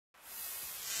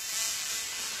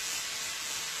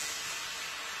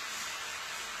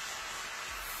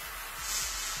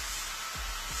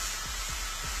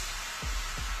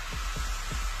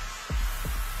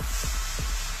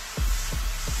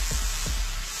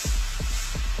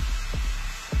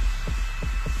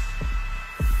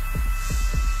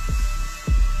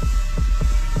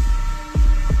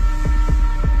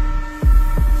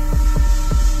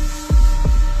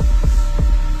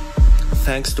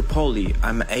Thanks to Poly,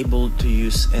 I'm able to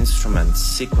use instruments,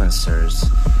 sequencers,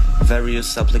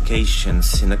 various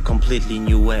applications in a completely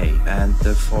new way, and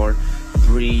therefore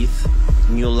breathe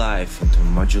new life into a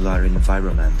modular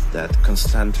environment that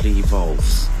constantly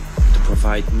evolves to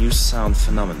provide new sound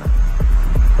phenomena.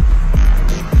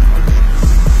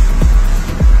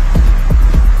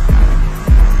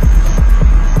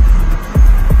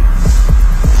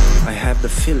 I have the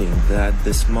feeling that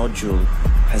this module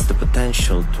has the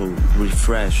potential to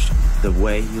refresh the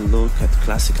way you look at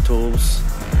classic tools,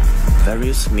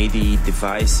 various MIDI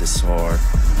devices or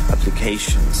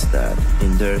applications that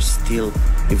in their still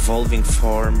evolving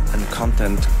form and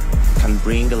content can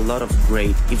bring a lot of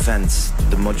great events to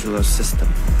the modular system.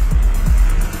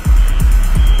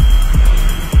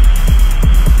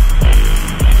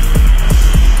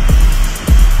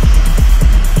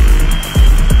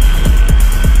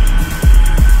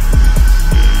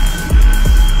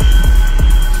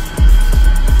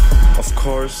 Of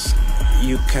course,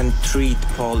 you can treat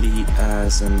Poly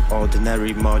as an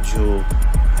ordinary module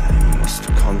used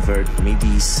to convert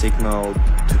MIDI signal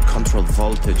to control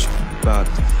voltage, but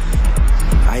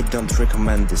I don't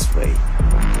recommend this way.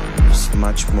 There's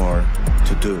much more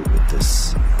to do with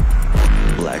this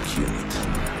black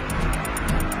unit.